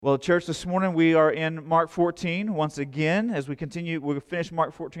Well, church, this morning we are in Mark 14 once again. As we continue, we'll finish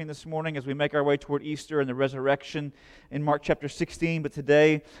Mark 14 this morning as we make our way toward Easter and the resurrection in Mark chapter 16. But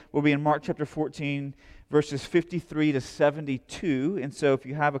today we'll be in Mark chapter 14, verses 53 to 72. And so if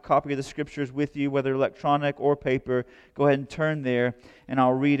you have a copy of the Scriptures with you, whether electronic or paper, go ahead and turn there, and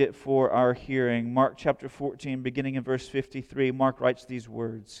I'll read it for our hearing. Mark chapter 14, beginning in verse 53, Mark writes these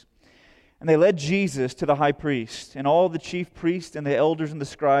words. And they led Jesus to the high priest, and all the chief priests and the elders and the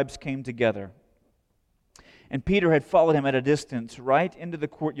scribes came together. And Peter had followed him at a distance, right into the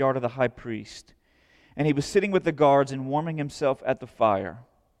courtyard of the high priest. And he was sitting with the guards and warming himself at the fire.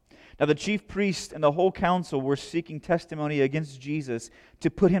 Now the chief priests and the whole council were seeking testimony against Jesus to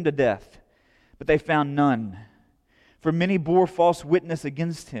put him to death, but they found none. For many bore false witness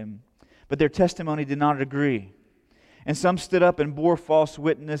against him, but their testimony did not agree. And some stood up and bore false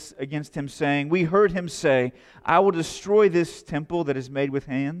witness against him, saying, We heard him say, I will destroy this temple that is made with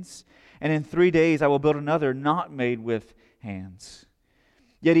hands, and in 3 days I will build another not made with hands.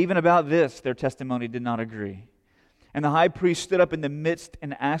 Yet even about this their testimony did not agree. And the high priest stood up in the midst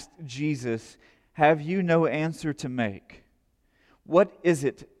and asked Jesus, Have you no answer to make? What is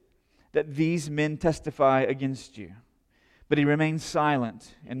it that these men testify against you? But he remained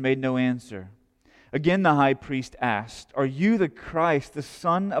silent and made no answer. Again the high priest asked, Are you the Christ, the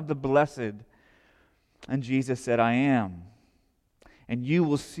Son of the Blessed? And Jesus said, I am. And you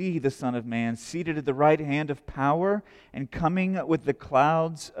will see the Son of Man seated at the right hand of power and coming with the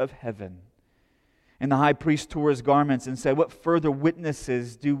clouds of heaven. And the high priest tore his garments and said, What further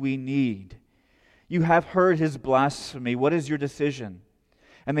witnesses do we need? You have heard his blasphemy. What is your decision?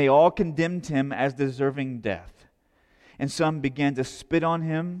 And they all condemned him as deserving death. And some began to spit on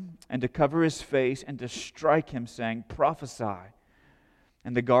him and to cover his face and to strike him, saying, Prophesy.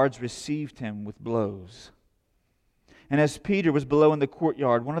 And the guards received him with blows. And as Peter was below in the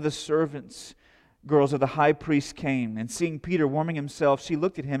courtyard, one of the servants' girls of the high priest came, and seeing Peter warming himself, she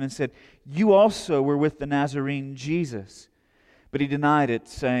looked at him and said, You also were with the Nazarene Jesus. But he denied it,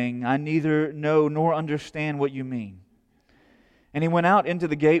 saying, I neither know nor understand what you mean. And he went out into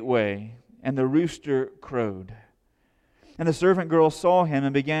the gateway, and the rooster crowed. And the servant girl saw him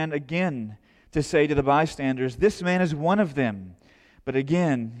and began again to say to the bystanders, This man is one of them. But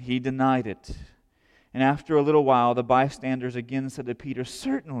again he denied it. And after a little while the bystanders again said to Peter,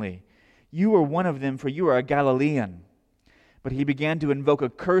 Certainly you are one of them, for you are a Galilean. But he began to invoke a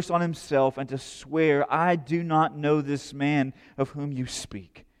curse on himself and to swear, I do not know this man of whom you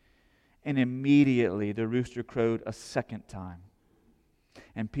speak. And immediately the rooster crowed a second time.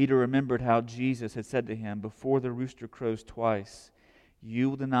 And Peter remembered how Jesus had said to him, Before the rooster crows twice, you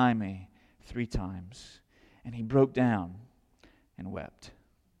will deny me 3 times. And he broke down and wept.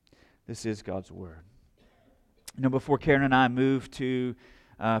 This is God's Word. You know, before Karen and I moved to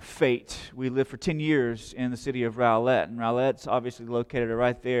Fate, we lived for 10 years in the city of Rowlett. And Rowlett's obviously located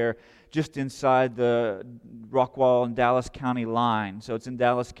right there, just inside the Rockwall and Dallas County line. So it's in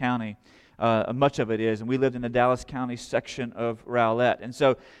Dallas County. Much of it is, and we lived in the Dallas County section of Rowlett. And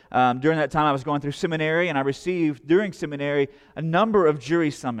so during that time I was going through seminary, and I received during seminary a number of jury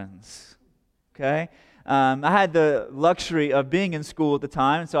summons. Okay? I had the luxury of being in school at the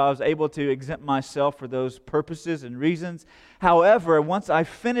time, and so I was able to exempt myself for those purposes and reasons. However, once I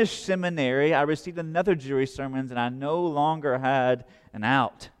finished seminary, I received another jury summons, and I no longer had an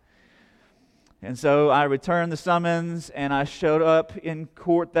out. And so I returned the summons, and I showed up in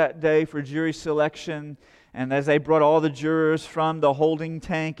court that day for jury selection. And as they brought all the jurors from the holding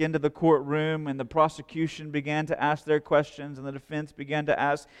tank into the courtroom, and the prosecution began to ask their questions, and the defense began to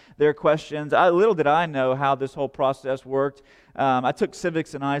ask their questions, little did I know how this whole process worked. I took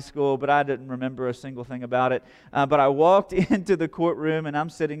civics in high school, but I didn't remember a single thing about it. But I walked into the courtroom, and I'm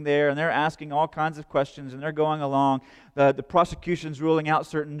sitting there, and they're asking all kinds of questions, and they're going along. The prosecution's ruling out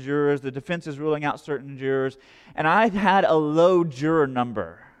certain jurors, the defense is ruling out certain jurors, and I had a low juror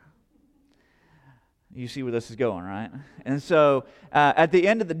number. You see where this is going, right? And so at the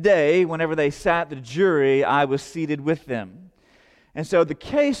end of the day, whenever they sat the jury, I was seated with them. And so the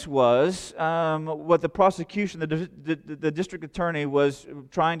case was what the prosecution, the district attorney was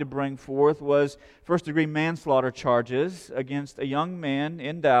trying to bring forth was first-degree manslaughter charges against a young man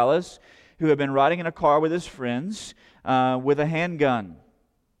in Dallas who had been riding in a car with his friends with a handgun.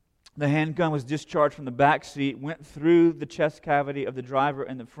 The handgun was discharged from the back seat, went through the chest cavity of the driver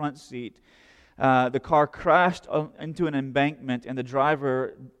in the front seat. The car crashed into an embankment, and the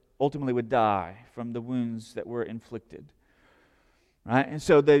driver ultimately would die from the wounds that were inflicted. Right? And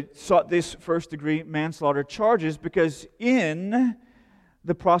so they sought this first-degree manslaughter charges because in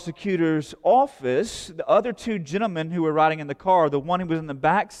the prosecutor's office, the other two gentlemen who were riding in the car, the one who was in the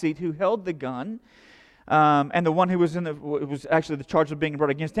back seat who held the gun, and the one who was was actually the charge of being brought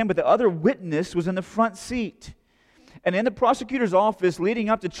against him, but the other witness was in the front seat. And in the prosecutor's office leading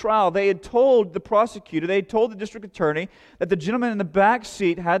up to trial, they had told the prosecutor, they had told the district attorney that the gentleman in the back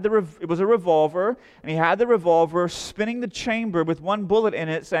seat had it was a revolver, and he had the revolver spinning the chamber with one bullet in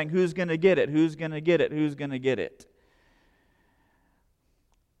it, saying, "Who's going to get it? Who's going to get it? Who's going to get it?"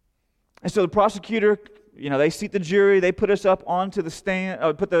 And so the prosecutor, they seat the jury, they put us up onto the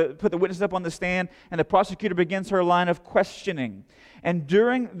stand, put the witness up on the stand, and the prosecutor begins her line of questioning. And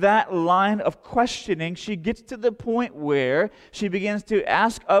during that line of questioning, she gets to the point where she begins to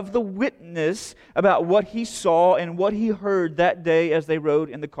ask of the witness about what he saw and what he heard that day as they rode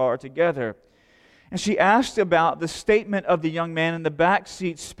in the car together. And she asked about the statement of the young man in the back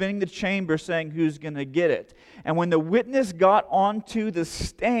seat spinning the chamber saying, "Who's going to get it?" And when the witness got onto the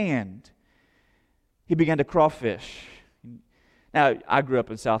stand, he began to crawfish. Now, I grew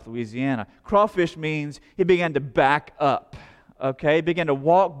up in South Louisiana. Crawfish means he began to back up. Okay, he began to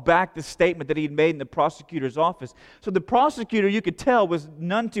walk back the statement that he'd made in the prosecutor's office. So the prosecutor, you could tell, was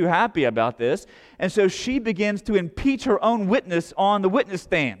none too happy about this. And so she begins to impeach her own witness on the witness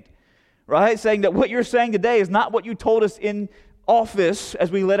stand. Right? Saying that what you're saying today is not what you told us in office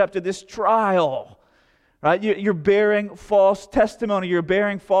as we led up to this trial. Right? You're bearing false testimony. You're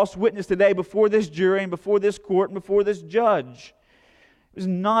bearing false witness today before this jury and before this court and before this judge. It was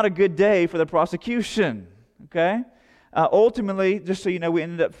not a good day for the prosecution. Okay? Ultimately, just so you know, we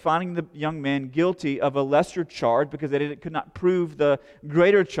ended up finding the young man guilty of a lesser charge because they could not prove the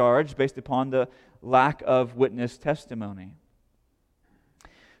greater charge based upon the lack of witness testimony.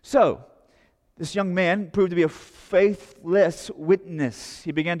 So, this young man proved to be a faithless witness.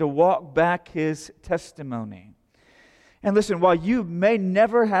 He began to walk back his testimony. And listen, while you may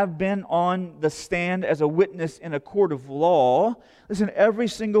never have been on the stand as a witness in a court of law, listen, every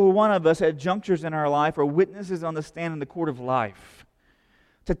single one of us at junctures in our life are witnesses on the stand in the court of life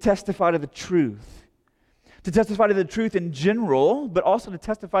to testify to the truth. To testify to the truth in general, but also to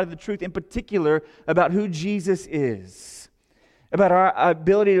testify to the truth in particular about who Jesus is. About our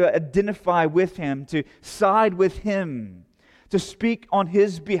ability to identify with Him, to side with Him, to speak on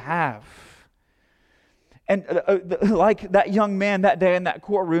His behalf. And like that young man that day in that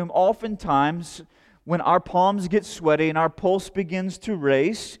courtroom, oftentimes when our palms get sweaty and our pulse begins to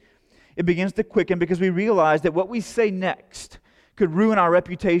race, it begins to quicken because we realize that what we say next could ruin our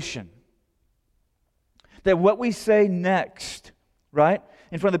reputation. That what we say next, right,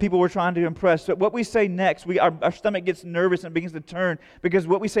 in front of the people we're trying to impress. So what we say next, our stomach gets nervous and begins to turn because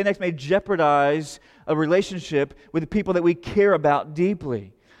what we say next may jeopardize a relationship with the people that we care about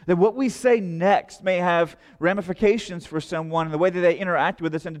deeply. That what we say next may have ramifications for someone in the way that they interact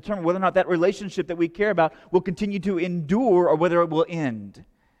with us and determine whether or not that relationship that we care about will continue to endure or whether it will end.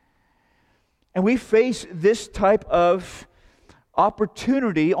 And we face this type of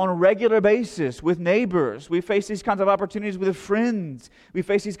opportunity on a regular basis with neighbors. We face these kinds of opportunities with friends. We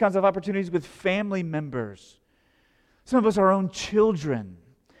face these kinds of opportunities with family members. Some of us are our own children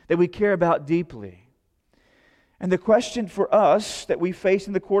that we care about deeply. And the question for us that we face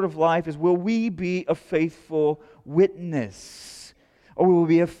in the court of life is, will we be a faithful witness? Or will we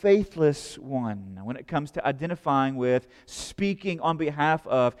be a faithless one when it comes to identifying with, speaking on behalf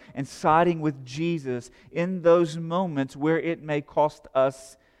of, and siding with Jesus in those moments where it may cost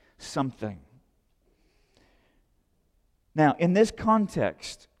us something? Now, in this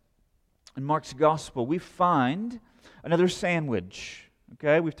context, in Mark's Gospel, we find another sandwich.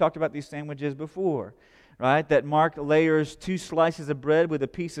 Okay, we've talked about these sandwiches before, right? That Mark layers 2 slices of bread with a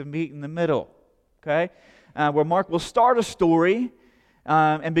piece of meat in the middle. Okay, where Mark will start a story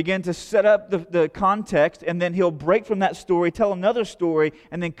and begin to set up the context, and then he'll break from that story, tell another story,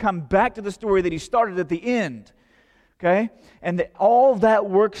 and then come back to the story that he started at the end. Okay? And all that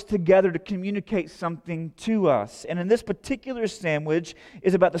works together to communicate something to us. And in this particular sandwich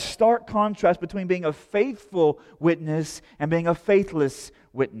is about the stark contrast between being a faithful witness and being a faithless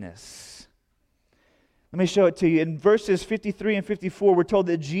witness. Let me show it to you. In verses 53 and 54, we're told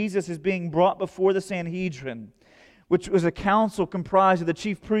that Jesus is being brought before the Sanhedrin, which was a council comprised of the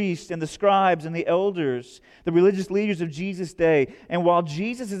chief priests and the scribes and the elders, the religious leaders of Jesus' day. And while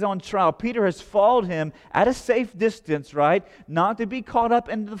Jesus is on trial, Peter has followed him at a safe distance, right? Not to be caught up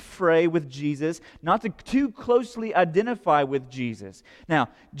in the fray with Jesus, not to too closely identify with Jesus. Now,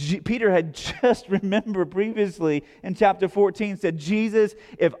 Peter had just remembered previously in chapter 14 said, Jesus,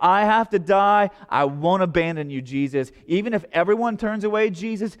 if I have to die, I won't abandon you, Jesus. Even if everyone turns away,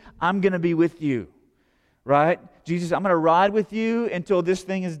 Jesus, I'm going to be with you. Right? Jesus, I'm going to ride with you until this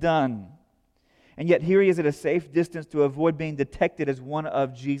thing is done. And yet here he is at a safe distance to avoid being detected as one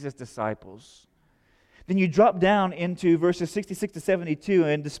of Jesus' disciples. Then you drop down into verses 66 to 72,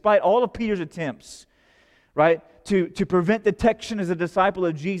 and despite all of Peter's attempts, right, to prevent detection as a disciple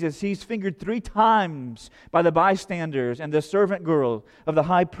of Jesus, he's fingered 3 times by the bystanders and the servant girl of the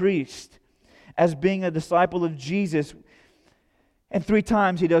high priest as being a disciple of Jesus. And 3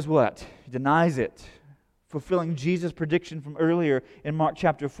 times he does what? He denies it, fulfilling Jesus' prediction from earlier in Mark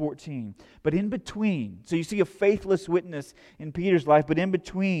chapter 14. But in between, so you see a faithless witness in Peter's life, but in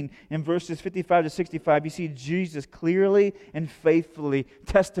between, in verses 55 to 65, you see Jesus clearly and faithfully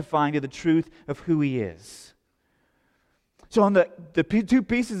testifying to the truth of who he is. So on the 2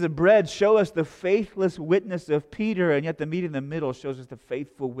 pieces of bread show us the faithless witness of Peter, and yet the meat in the middle shows us the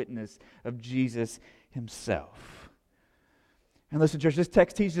faithful witness of Jesus himself. And listen, church, this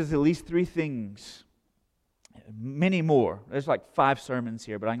text teaches us at least 3 things. Many more. There's like 5 sermons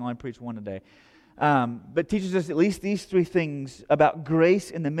here, but I can only preach one today. But teaches us at least these 3 things about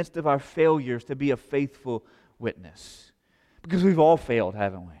grace in the midst of our failures to be a faithful witness. Because we've all failed,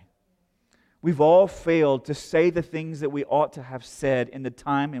 haven't we? We've all failed to say the things that we ought to have said in the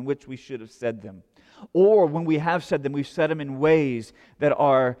time in which we should have said them. Or when we have said them, we've said them in ways that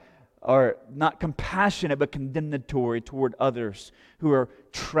are not compassionate but condemnatory toward others who are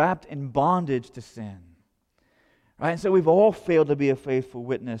trapped in bondage to sin. Right? And so we've all failed to be a faithful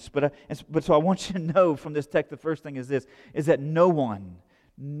witness. But so I want you to know from this text, the first thing is this, is that no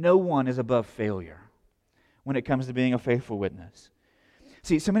one is above failure when it comes to being a faithful witness.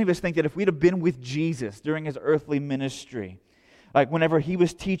 See, so many of us think that if we'd have been with Jesus during his earthly ministry, like whenever he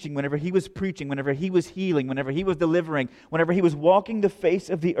was teaching, whenever he was preaching, whenever he was healing, whenever he was delivering, whenever he was walking the face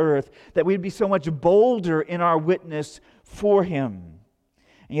of the earth, that we'd be so much bolder in our witness for him.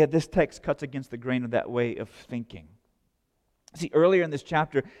 And yet this text cuts against the grain of that way of thinking. See, earlier in this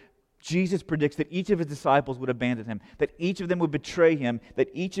chapter, Jesus predicts that each of his disciples would abandon him, that each of them would betray him, that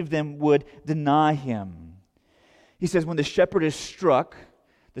each of them would deny him. He says, when the shepherd is struck,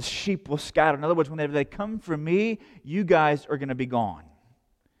 the sheep will scatter. In other words, whenever they come for me, you guys are going to be gone.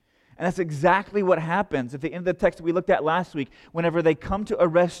 And that's exactly what happens at the end of the text that we looked at last week. Whenever they come to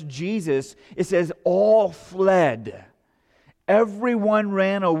arrest Jesus, it says, all fled. Everyone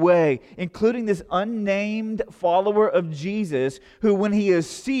ran away, including this unnamed follower of Jesus, who when he is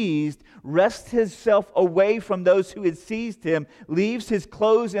seized, wrests himself away from those who had seized him, leaves his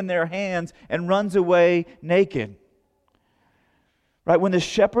clothes in their hands, and runs away naked. Right? When the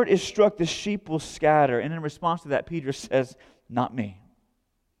shepherd is struck, the sheep will scatter. And in response to that, Peter says, not me.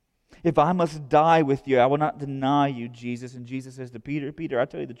 If I must die with you, I will not deny you, Jesus. And Jesus says to Peter, Peter, I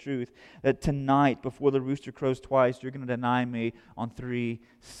tell you the truth, that tonight, before the rooster crows twice, you're going to deny me on 3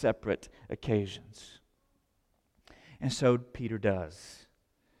 separate occasions. And so Peter does,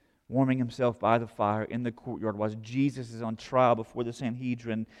 warming himself by the fire in the courtyard while Jesus is on trial before the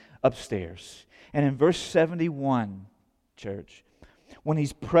Sanhedrin upstairs. And in verse 71, church, when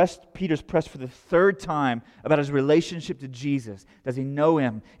Peter's pressed for the 3rd time about his relationship to Jesus. Does he know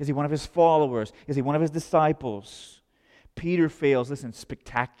him? Is he one of his followers? Is he one of his disciples? Peter fails, listen,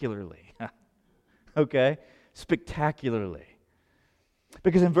 spectacularly. Okay? Spectacularly.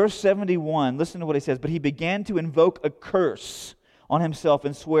 Because in verse 71, listen to what he says, but he began to invoke a curse on himself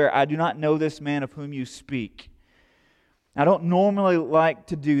and swear, I do not know this man of whom you speak. I don't normally like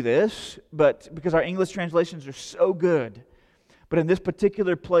to do this, but because our English translations are so good. But in this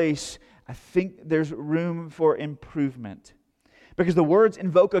particular place, I think there's room for improvement. Because the words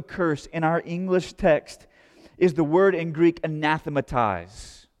invoke a curse in our English text is the word in Greek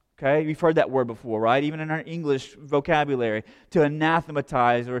anathematize. Okay, you've heard that word before, right? Even in our English vocabulary, to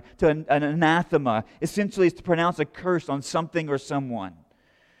anathematize or to an anathema essentially is to pronounce a curse on something or someone.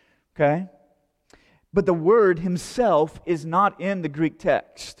 Okay? But the word himself is not in the Greek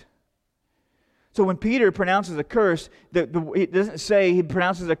text. So when Peter pronounces a curse, it doesn't say he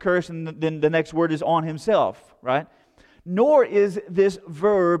pronounces a curse and then the next word is on himself, right? Nor is this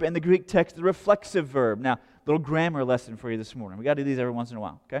verb in the Greek text the reflexive verb. Now, little grammar lesson for you this morning. We got to do these every once in a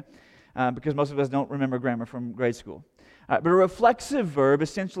while, okay? Because most of us don't remember grammar from grade school. But a reflexive verb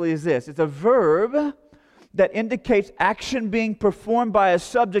essentially is this. It's a verb that indicates action being performed by a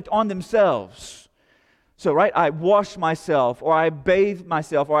subject on themselves. So, right, I wash myself, or I bathe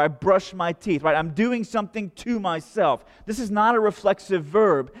myself, or I brush my teeth, right? I'm doing something to myself. This is not a reflexive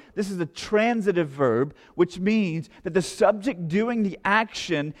verb. This is a transitive verb, which means that the subject doing the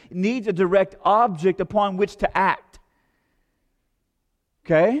action needs a direct object upon which to act.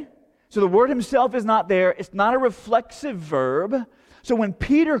 Okay? So the word himself is not there. It's not a reflexive verb. So when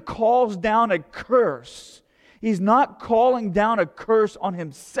Peter calls down a curse, He's not calling down a curse on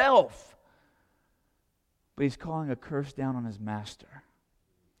himself, but he's calling a curse down on his master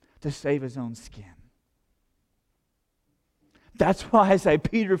to save his own skin. That's why I say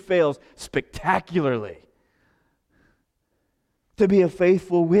Peter fails spectacularly to be a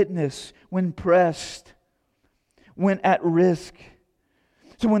faithful witness when pressed, when at risk.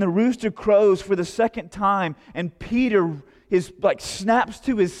 So when the rooster crows for the second time and Peter snaps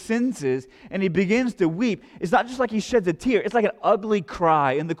to his senses and he begins to weep, it's not just like he sheds a tear, it's like an ugly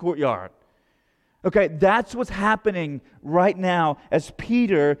cry in the courtyard. Okay, that's what's happening right now as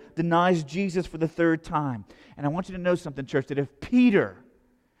Peter denies Jesus for the third time. And I want you to know something, church, that if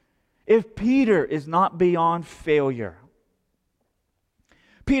Peter is not beyond failure,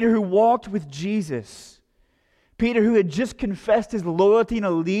 Peter who walked with Jesus, Peter who had just confessed his loyalty and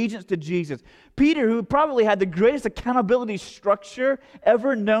allegiance to Jesus, Peter who probably had the greatest accountability structure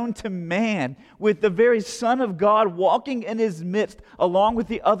ever known to man, with the very Son of God walking in his midst along with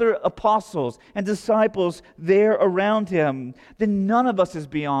the other apostles and disciples there around him, then none of us is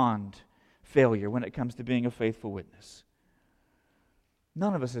beyond failure when it comes to being a faithful witness.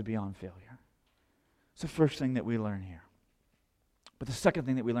 None of us is beyond failure. It's the first thing that we learn here. But the second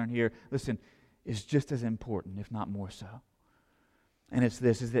thing that we learn here, listen, is just as important, if not more so. And it's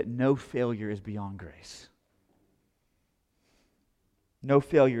this, is that no failure is beyond grace. No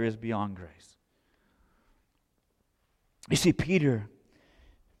failure is beyond grace. You see, Peter,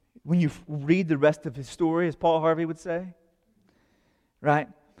 when you read the rest of his story, as Paul Harvey would say, right,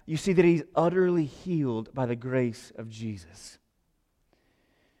 you see that he's utterly healed by the grace of Jesus.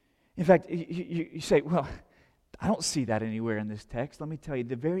 In fact, you say, well, I don't see that anywhere in this text. Let me tell you,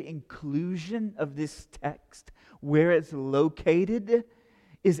 the very inclusion of this text, where it's located,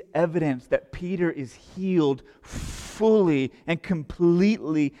 is evidence that Peter is healed fully and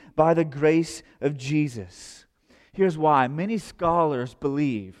completely by the grace of Jesus. Here's why. Many scholars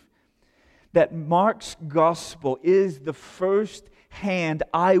believe that Mark's gospel is the first-hand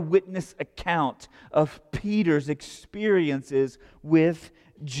eyewitness account of Peter's experiences with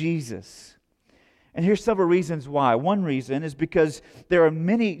Jesus. And here's several reasons why. One reason is because there are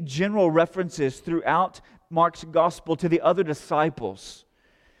many general references throughout Mark's gospel to the other disciples.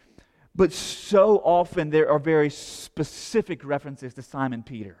 But so often there are very specific references to Simon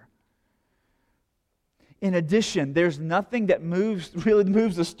Peter. In addition, there's nothing that really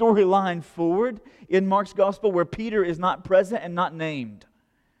moves the storyline forward in Mark's gospel where Peter is not present and not named.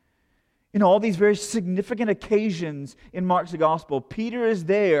 In all these very significant occasions in Mark's gospel, Peter is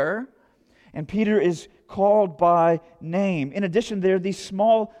there, and Peter is called by name. In addition, there are these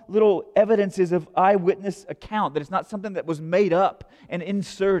small little evidences of eyewitness account, that it's not something that was made up and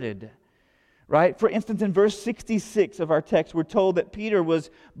inserted. Right? For instance, in verse 66 of our text, we're told that Peter was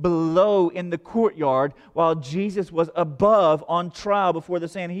below in the courtyard while Jesus was above on trial before the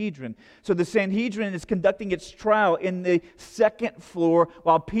Sanhedrin. So the Sanhedrin is conducting its trial in the second floor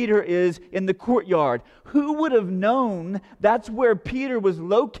while Peter is in the courtyard. Who would have known that's where Peter was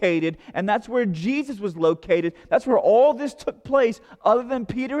located and that's where Jesus was located? That's where all this took place other than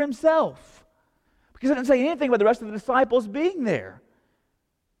Peter himself. Because it didn't say anything about the rest of the disciples being there.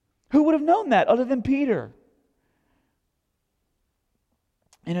 Who would have known that other than Peter?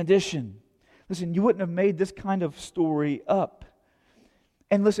 In addition, listen, you wouldn't have made this kind of story up.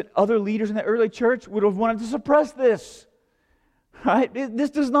 And listen, other leaders in the early church would have wanted to suppress this. Right? This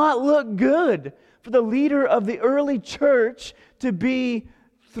does not look good for the leader of the early church to be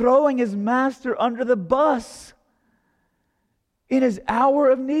throwing his master under the bus in his hour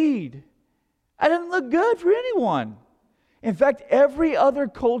of need. That doesn't look good for anyone. In fact, every other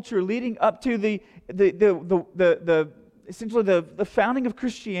culture leading up to essentially the founding of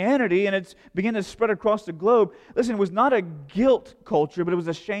Christianity, and it's beginning to spread across the globe, listen, it was not a guilt culture, but it was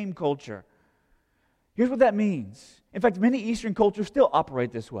a shame culture. Here's what that means. In fact, many Eastern cultures still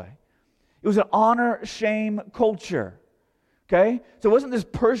operate this way. It was an honor-shame culture. Okay? So it wasn't this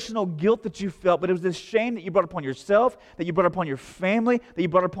personal guilt that you felt, but it was this shame that you brought upon yourself, that you brought upon your family, that you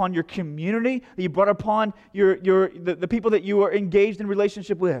brought upon your community, that you brought upon the people that you were engaged in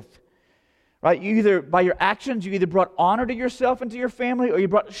relationship with. Right? You either, by your actions, you either brought honor to yourself and to your family, or you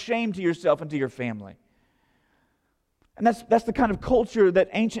brought shame to yourself and to your family. And that's the kind of culture that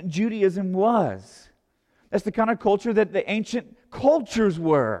ancient Judaism was. That's the kind of culture that the ancient cultures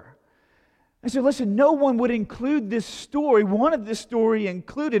were. And so listen, no one would include this story, wanted this story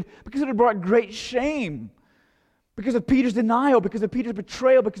included, because it had brought great shame. Because of Peter's denial, because of Peter's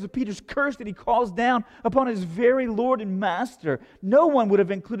betrayal, because of Peter's curse that he calls down upon his very Lord and Master. No one would have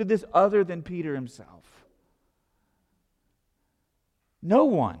included this other than Peter himself. No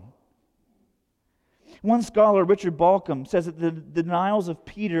one. One scholar, Richard Balcom, says that the denials of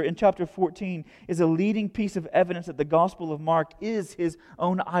Peter in chapter 14 is a leading piece of evidence that the Gospel of Mark is his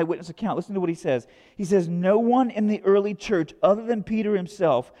own eyewitness account. Listen to what he says. He says, no one in the early church other than Peter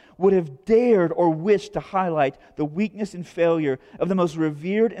himself would have dared or wished to highlight the weakness and failure of the most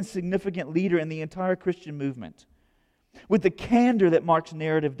revered and significant leader in the entire Christian movement with the candor that Mark's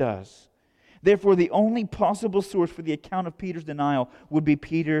narrative does. Therefore, the only possible source for the account of Peter's denial would be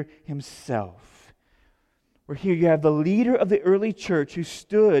Peter himself. Where here you have the leader of the early church who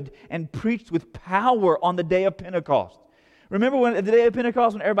stood and preached with power on the day of Pentecost. Remember when at the day of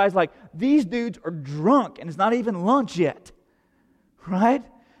Pentecost when everybody's like, these dudes are drunk and it's not even lunch yet. Right?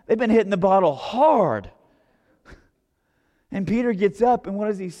 They've been hitting the bottle hard. And Peter gets up and what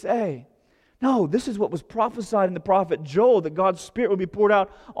does he say? No, this is what was prophesied in the prophet Joel, that God's Spirit would be poured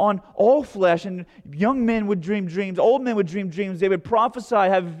out on all flesh, and young men would dream dreams, old men would dream dreams, they would prophesy,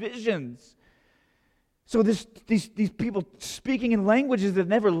 have visions. So these people speaking in languages they've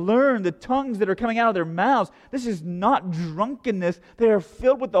never learned, the tongues that are coming out of their mouths, this is not drunkenness. They are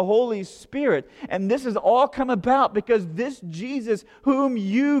filled with the Holy Spirit. And this has all come about because this Jesus whom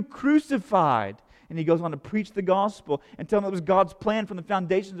you crucified. And he goes on to preach the gospel and tell them it was God's plan from the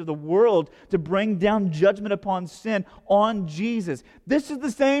foundations of the world to bring down judgment upon sin on Jesus. This is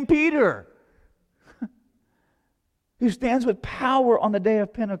the same Peter who stands with power on the day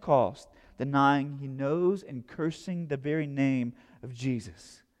of Pentecost, denying he knows and cursing the very name of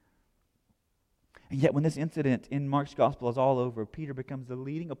Jesus. And yet when this incident in Mark's gospel is all over, Peter becomes the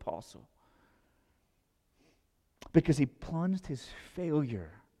leading apostle because he plunged his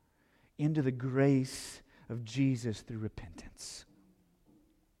failure into the grace of Jesus through repentance.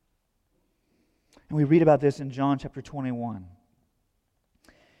 And we read about this in John chapter 21.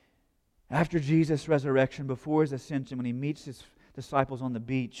 After Jesus' resurrection, before his ascension, when he meets his disciples on the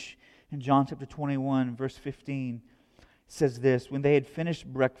beach, in John chapter 21, verse 15, it says this, when they had finished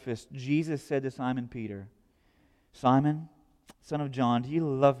breakfast, Jesus said to Simon Peter, Simon, son of John, do you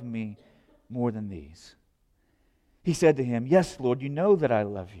love me more than these? He said to him, yes, Lord, you know that I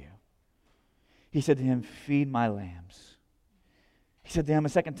love you. He said to him, feed my lambs. He said to him a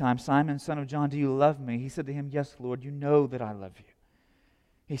second time, Simon, son of John, do you love me? He said to him, yes, Lord, you know that I love you.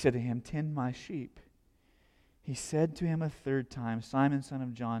 He said to him, tend my sheep. He said to him a third time, Simon, son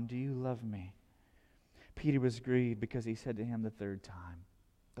of John, do you love me? Peter was grieved because he said to him the third time,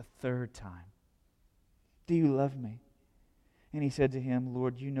 do you love me? And he said to him,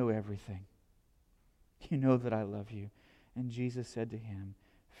 Lord, you know everything. You know that I love you. And Jesus said to him,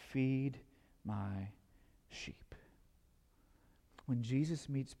 feed my sheep. When Jesus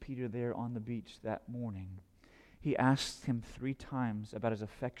meets Peter there on the beach that morning, he asks him 3 times about his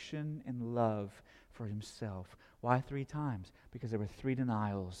affection and love for himself. Why 3 times? Because there were 3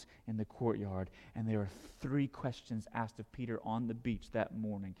 denials in the courtyard, and there were 3 questions asked of Peter on the beach that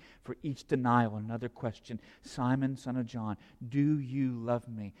morning. For each denial, another question. Simon, son of John, do you love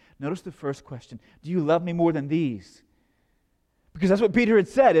me? Notice the first question. Do you love me more than these? Because that's what Peter had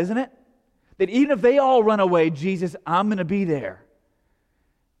said, isn't it? That even if they all run away, Jesus, I'm going to be there.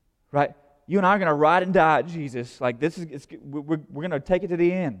 Right? You and I are going to ride and die, Jesus. Like we're going to take it to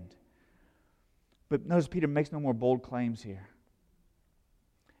the end. But notice Peter makes no more bold claims here.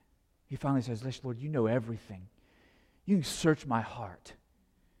 He finally says, Lord, you know everything. You can search my heart.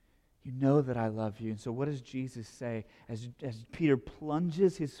 You know that I love you. And so what does Jesus say as Peter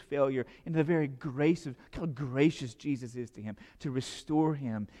plunges his failure into the very grace of how gracious Jesus is to him to restore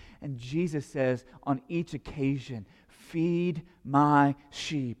him? And Jesus says on each occasion, feed my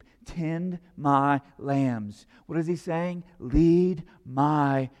sheep, tend my lambs. What is he saying? Lead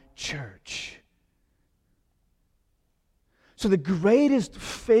my church. So the greatest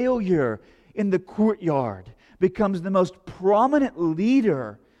failure in the courtyard becomes the most prominent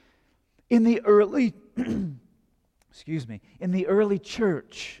leader in the early in the early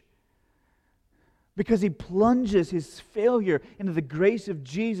church, because he plunges his failure into the grace of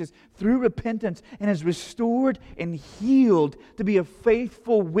Jesus through repentance and is restored and healed to be a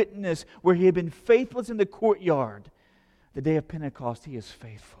faithful witness. Where he had been faithless in the courtyard, the day of Pentecost he is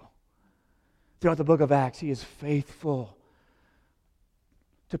faithful. Throughout the book of Acts he is faithful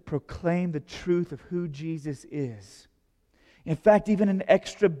to proclaim the truth of who Jesus is. In fact, even in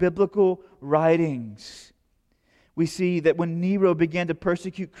extra biblical writings, we see that when Nero began to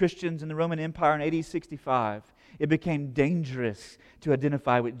persecute Christians in the Roman Empire in AD 65, it became dangerous to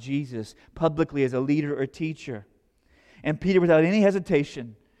identify with Jesus publicly as a leader or teacher. And Peter, without any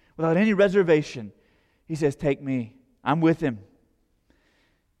hesitation, without any reservation, he says, take me. I'm with him.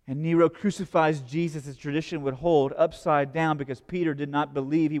 And Nero crucifies Jesus, as tradition would hold, upside down because Peter did not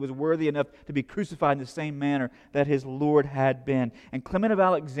believe he was worthy enough to be crucified in the same manner that his Lord had been. And Clement of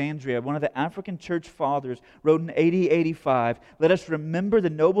Alexandria, one of the African church fathers, wrote in AD 85, "Let us remember the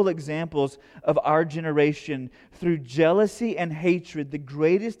noble examples of our generation. Through jealousy and hatred, the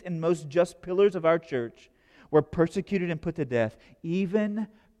greatest and most just pillars of our church were persecuted and put to death. Even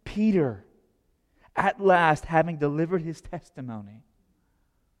Peter, at last, having delivered his testimony,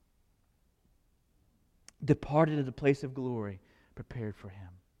 departed to the place of glory prepared for him."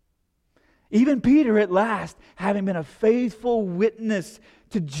 Even Peter, at last, having been a faithful witness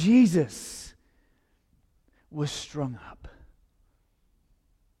to Jesus, was strung up.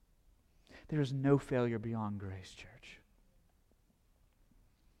 There is no failure beyond grace, church.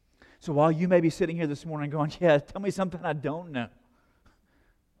 So while you may be sitting here this morning going, "Yeah, tell me something I don't know.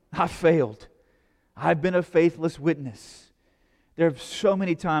 I failed. I've been a faithless witness." There are so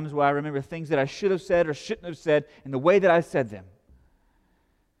many times where I remember things that I should have said or shouldn't have said in the way that I said them.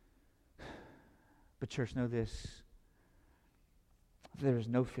 But church, know this: there is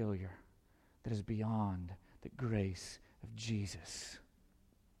no failure that is beyond the grace of Jesus.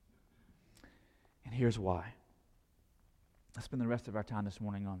 And here's why. Let's spend the rest of our time this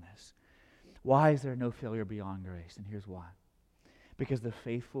morning on this. Why is there no failure beyond grace? And here's why. Because the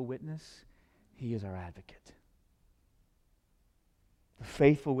faithful witness, he is our advocate. The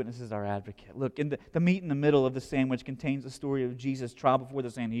faithful witness is our advocate. Look, in the meat in the middle of the sandwich contains the story of Jesus' trial before the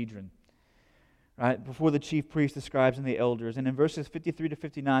Sanhedrin. Right? Before the chief priests, the scribes, and the elders. And in verses 53 to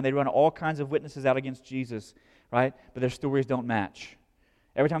 59, they run all kinds of witnesses out against Jesus. Right? But their stories don't match.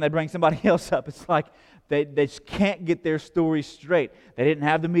 Every time they bring somebody else up, it's like they just can't get their story straight. They didn't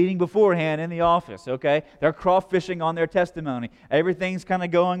have the meeting beforehand in the office, okay? They're crawfishing on their testimony. Everything's kind of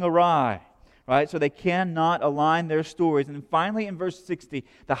going awry. Right? So they cannot align their stories. And then finally in verse 60,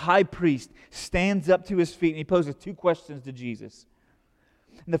 the high priest stands up to his feet and he poses two questions to Jesus.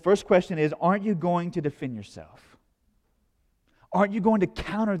 And the first question is, aren't you going to defend yourself? Aren't you going to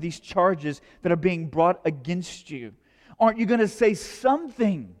counter these charges that are being brought against you? Aren't you going to say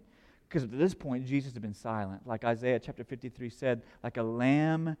something? Because at this point, Jesus had been silent. Like Isaiah chapter 53 said, like a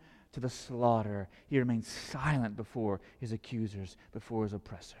lamb to the slaughter, he remained silent before his accusers, before his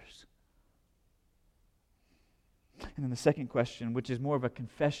oppressors. And then the second question, which is more of a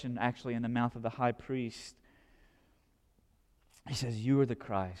confession actually in the mouth of the high priest, he says, "You are the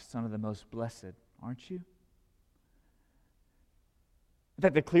Christ, Son of the Most Blessed, aren't you?" In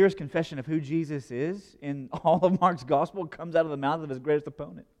fact, the clearest confession of who Jesus is in all of Mark's gospel comes out of the mouth of his greatest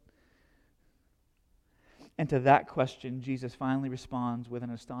opponent. And to that question, Jesus finally responds with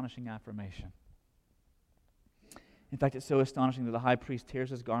an astonishing affirmation. In fact, it's so astonishing that the high priest tears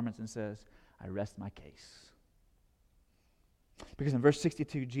his garments and says, "I rest my case." Because in verse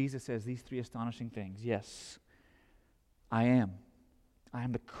 62, Jesus says these three astonishing things. Yes, I am. I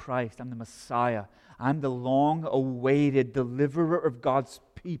am the Christ. I'm the Messiah. I'm the long-awaited deliverer of God's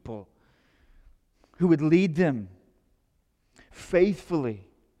people who would lead them faithfully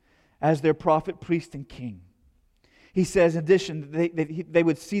as their prophet, priest, and king. He says, in addition, they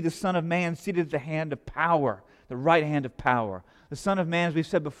would see the Son of Man seated at the hand of power, the right hand of power. The Son of Man, as we've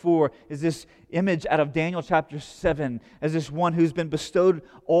said before, is this image out of Daniel chapter 7 as this one who's been bestowed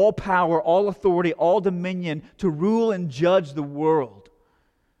all power, all authority, all dominion to rule and judge the world.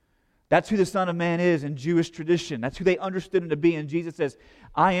 That's who the Son of Man is in Jewish tradition. That's who they understood him to be. And Jesus says,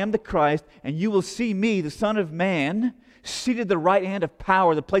 "I am the Christ, and you will see me, the Son of Man, seated at the right hand of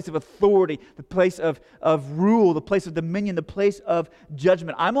power, the place of authority, the place of rule, the place of dominion, the place of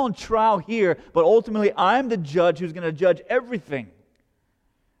judgment. I'm on trial here, but ultimately I'm the judge who's going to judge everything."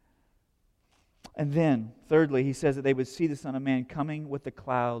 And then, thirdly, he says that they would see the Son of Man coming with the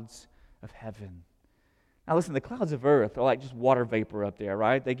clouds of heaven. Now listen, the clouds of earth are like just water vapor up there,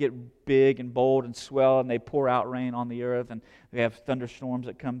 right? They get big and bold and swell, and they pour out rain on the earth, and they have thunderstorms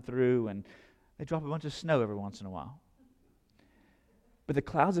that come through, and they drop a bunch of snow every once in a while. But the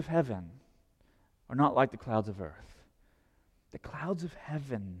clouds of heaven are not like the clouds of earth. The clouds of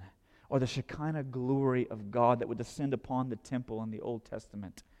heaven are the Shekinah glory of God that would descend upon the temple in the Old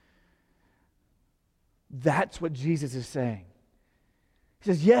Testament. That's what Jesus is saying. He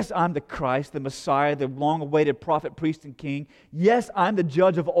says, yes, I'm the Christ, the Messiah, the long-awaited prophet, priest, and king. Yes, I'm the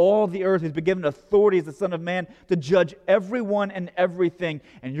judge of all the earth who's been given authority as the Son of Man to judge everyone and everything.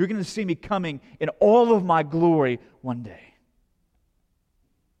 And you're going to see me coming in all of my glory one day.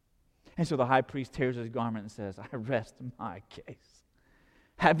 And so the high priest tears his garment and says, "I rest my case.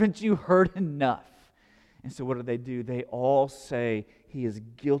 Haven't you heard enough?" And so what do? They all say he is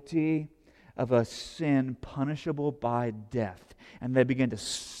guilty of a sin punishable by death. And they begin to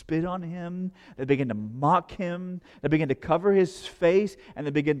spit on him. They began to mock him. They began to cover his face, and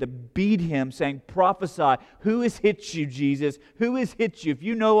they began to beat him, saying, prophesy, who has hit you, Jesus? Who has hit you? If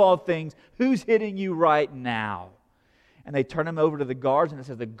you know all things, who's hitting you right now? And they turn him over to the guards, and it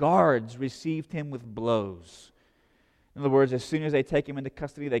says the guards received him with blows. In other words, as soon as they take him into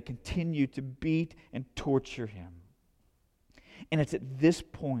custody, they continue to beat and torture him. And it's at this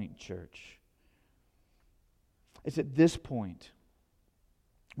point, church, it's at this point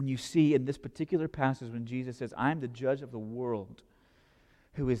when you see in this particular passage when Jesus says, I am the judge of the world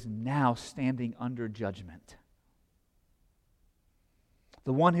who is now standing under judgment.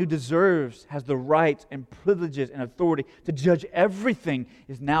 The one who deserves, has the rights and privileges and authority to judge everything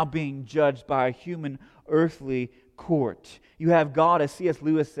is now being judged by a human earthly court. You have God, as C.S.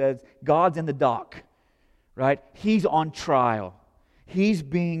 Lewis says, God's in the dock, right? He's on trial. He's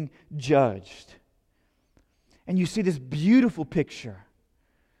being judged. And you see this beautiful picture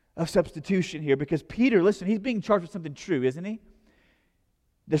of substitution here because Peter, listen, he's being charged with something true, isn't he?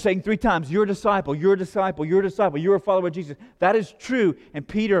 They're saying 3 times, you're a disciple, you're a disciple, you're a disciple, you're a follower of Jesus. That is true. And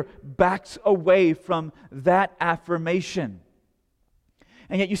Peter backs away from that affirmation.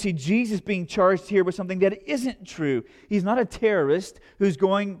 And yet you see Jesus being charged here with something that isn't true. He's not a terrorist who's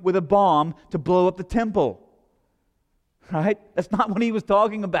going with a bomb to blow up the temple. Right? That's not what he was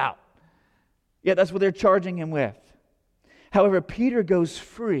talking about. Yet that's what they're charging him with. However, Peter goes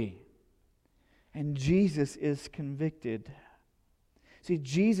free and Jesus is convicted. See,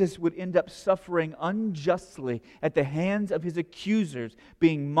 Jesus would end up suffering unjustly at the hands of his accusers,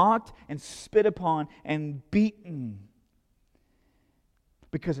 being mocked and spit upon and beaten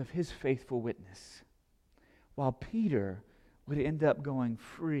because of his faithful witness, while Peter would end up going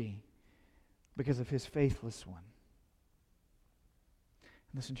free because of his faithless one.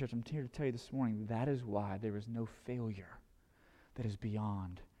 Listen, church, I'm here to tell you this morning, that is why there is no failure that is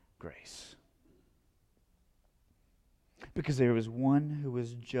beyond grace. Because there was one who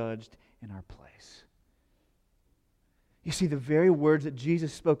was judged in our place. You see, the very words that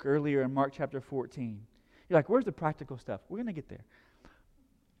Jesus spoke earlier in Mark chapter 14. You're like, where's the practical stuff? We're going to get there.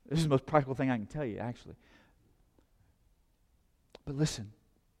 This is the most practical thing I can tell you, actually. But listen.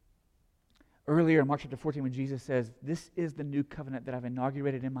 Earlier in Mark chapter 14 when Jesus says, this is the new covenant that I've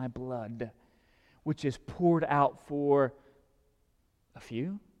inaugurated in my blood, which is poured out for a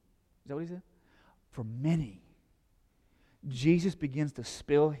few? Is that what he said? For many. Jesus begins to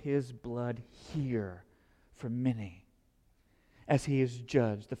spill his blood here for many as he is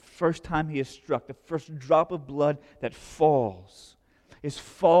judged. The first time he is struck, the first drop of blood that falls is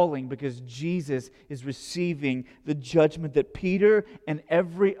falling because Jesus is receiving the judgment that Peter and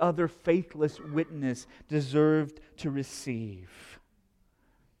every other faithless witness deserved to receive.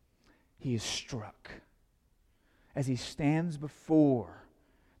 He is struck as he stands before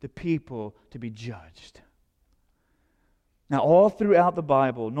the people to be judged. Now, all throughout the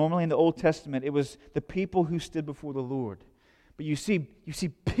Bible, normally in the Old Testament, it was the people who stood before the Lord. But you see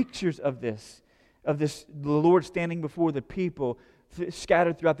pictures of this, the Lord standing before the people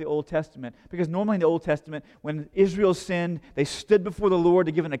scattered throughout the Old Testament. Because normally in the Old Testament, when Israel sinned, they stood before the Lord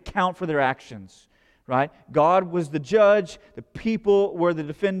to give an account for their actions. Right? God was the judge, the people were the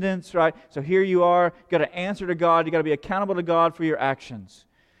defendants, right? So here you are, you've got to answer to God, you've got to be accountable to God for your actions.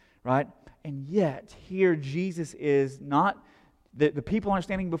 Right? And yet, here Jesus is not, the people aren't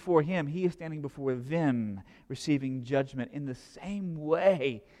standing before him, he is standing before them, receiving judgment in the same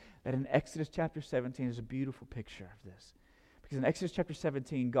way that in Exodus chapter 17 is a beautiful picture of this. Because in Exodus chapter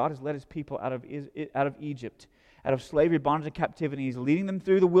 17, God has led his people out of Egypt, out of slavery, bondage, and captivity. He's leading them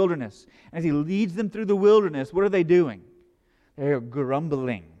through the wilderness. And as he leads them through the wilderness, what are they doing? They're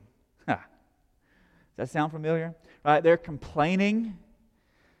grumbling. Does that sound familiar? Right? They're complaining.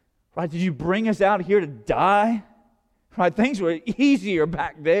 Right? Did you bring us out here to die? Right? Things were easier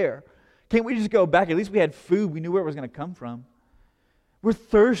back there. Can't we just go back? At least we had food. We knew where it was going to come from. We're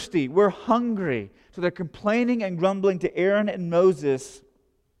thirsty. We're hungry. So they're complaining and grumbling to Aaron and Moses.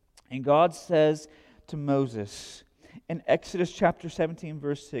 And God says to Moses in Exodus chapter 17,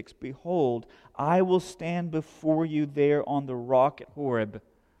 verse 6, behold, I will stand before you there on the rock at Horeb,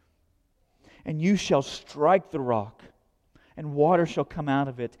 and you shall strike the rock, and water shall come out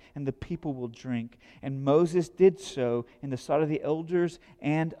of it, and the people will drink. And Moses did so in the sight of the elders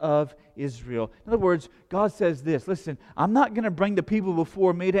and of Israel. In other words, God says this, listen, I'm not going to bring the people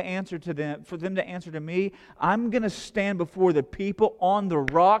before me to answer to them, for them to answer to me. I'm going to stand before the people on the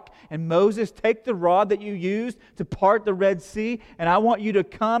rock. And Moses, take the rod that you used to part the Red Sea, and I want you to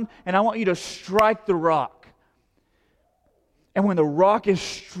come, and I want you to strike the rock. And when the rock is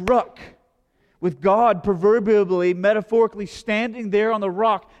struck, with God proverbially, metaphorically standing there on the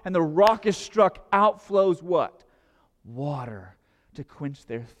rock, and the rock is struck, out flows what? Water to quench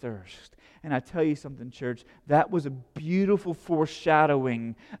their thirst. And I tell you something, church, that was a beautiful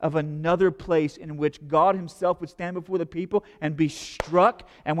foreshadowing of another place in which God Himself would stand before the people and be struck.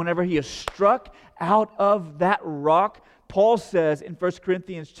 And whenever He is struck out of that rock, Paul says in 1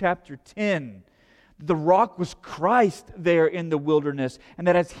 Corinthians chapter 10, the rock was Christ there in the wilderness, and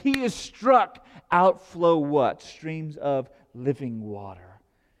that as He is struck, outflow what? Streams of living water,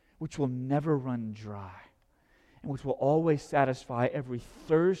 which will never run dry, and which will always satisfy every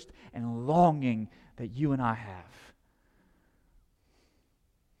thirst and longing that you and I have.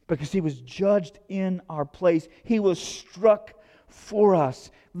 Because He was judged in our place. He was struck for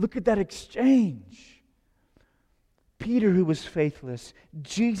us. Look at that exchange. Peter, who was faithless,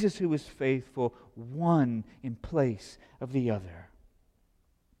 Jesus, who was faithful, one in place of the other.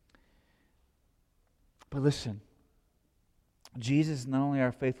 But listen, Jesus is not only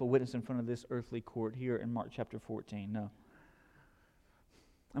our faithful witness in front of this earthly court here in Mark chapter 14, no.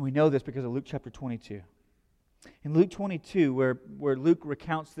 And we know this because of Luke chapter 22. In Luke 22, where Luke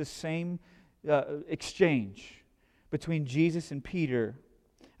recounts this same exchange between Jesus and Peter,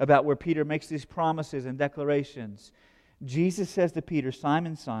 about where Peter makes these promises and declarations, Jesus says to Peter,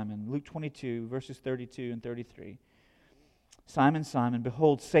 Simon, Simon, Luke 22, verses 32 and 33, Simon, Simon,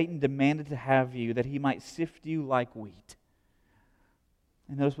 behold, Satan demanded to have you, that he might sift you like wheat.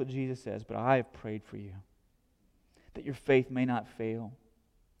 And notice what Jesus says, but I have prayed for you, that your faith may not fail.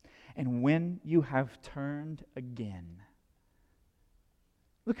 And when you have turned again,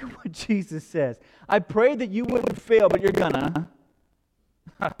 look at what Jesus says. I prayed that you wouldn't fail, but you're gonna.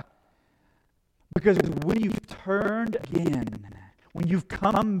 Because when you've turned again, when you've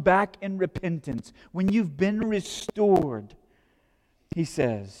come back in repentance, when you've been restored, He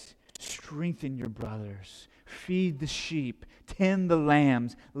says, strengthen your brothers, feed the sheep, tend the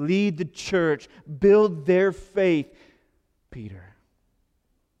lambs, lead the church, build their faith. Peter.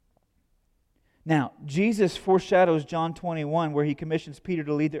 Now, Jesus foreshadows John 21, where He commissions Peter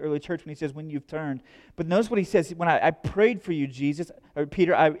to lead the early church when He says, when you've turned. But notice what He says, when I prayed for you, Jesus, or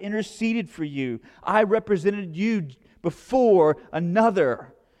Peter, I interceded for you. I represented you before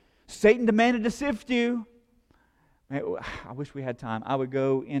another. Satan demanded to sift you. Man, I wish we had time. I would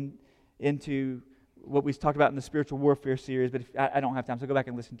go into what we talked about in the spiritual warfare series, but I don't have time, so go back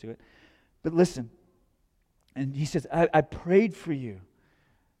and listen to it. But listen, and He says, I prayed for you.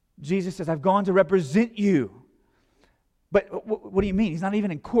 Jesus says, I've gone to represent you. But what do you mean? He's not even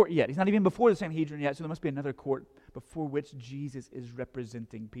in court yet. He's not even before the Sanhedrin yet, so there must be another court before which Jesus is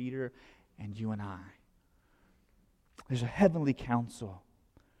representing Peter and you and I. There's a heavenly council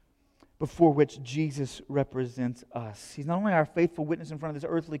before which Jesus represents us. He's not only our faithful witness in front of this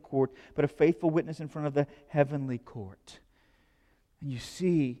earthly court, but a faithful witness in front of the heavenly court. And you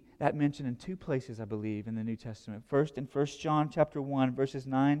see that mentioned in two places, I believe, in the New Testament. First, in 1 John chapter 1, verses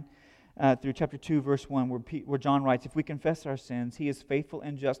 9 through chapter 2, verse 1, where John writes, if we confess our sins, He is faithful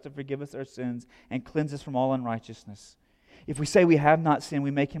and just to forgive us our sins and cleanse us from all unrighteousness. If we say we have not sinned, we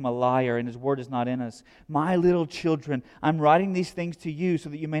make Him a liar, and His word is not in us. My little children, I'm writing these things to you so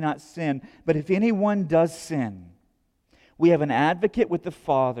that you may not sin. But if anyone does sin, we have an advocate with the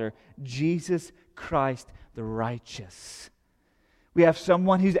Father, Jesus Christ the righteous. We have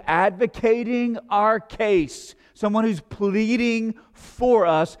someone who's advocating our case, someone who's pleading for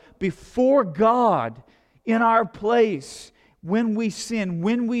us before God in our place when we sin,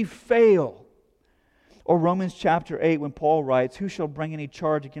 when we fail. Or Romans chapter 8, when Paul writes, who shall bring any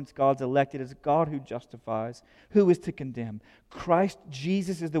charge against God's elect? It is God who justifies. Who is to condemn? Christ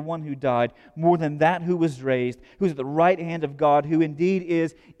Jesus is the one who died, more than that who was raised, who is at the right hand of God, who indeed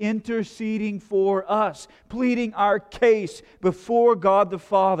is interceding for us, pleading our case before God the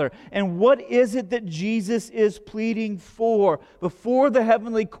Father. And what is it that Jesus is pleading for before the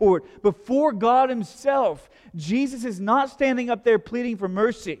heavenly court, before God Himself? Jesus is not standing up there pleading for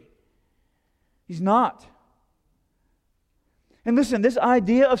mercy. He's not. And listen, this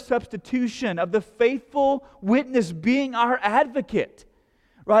idea of substitution, of the faithful witness being our advocate,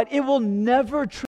 right? It will never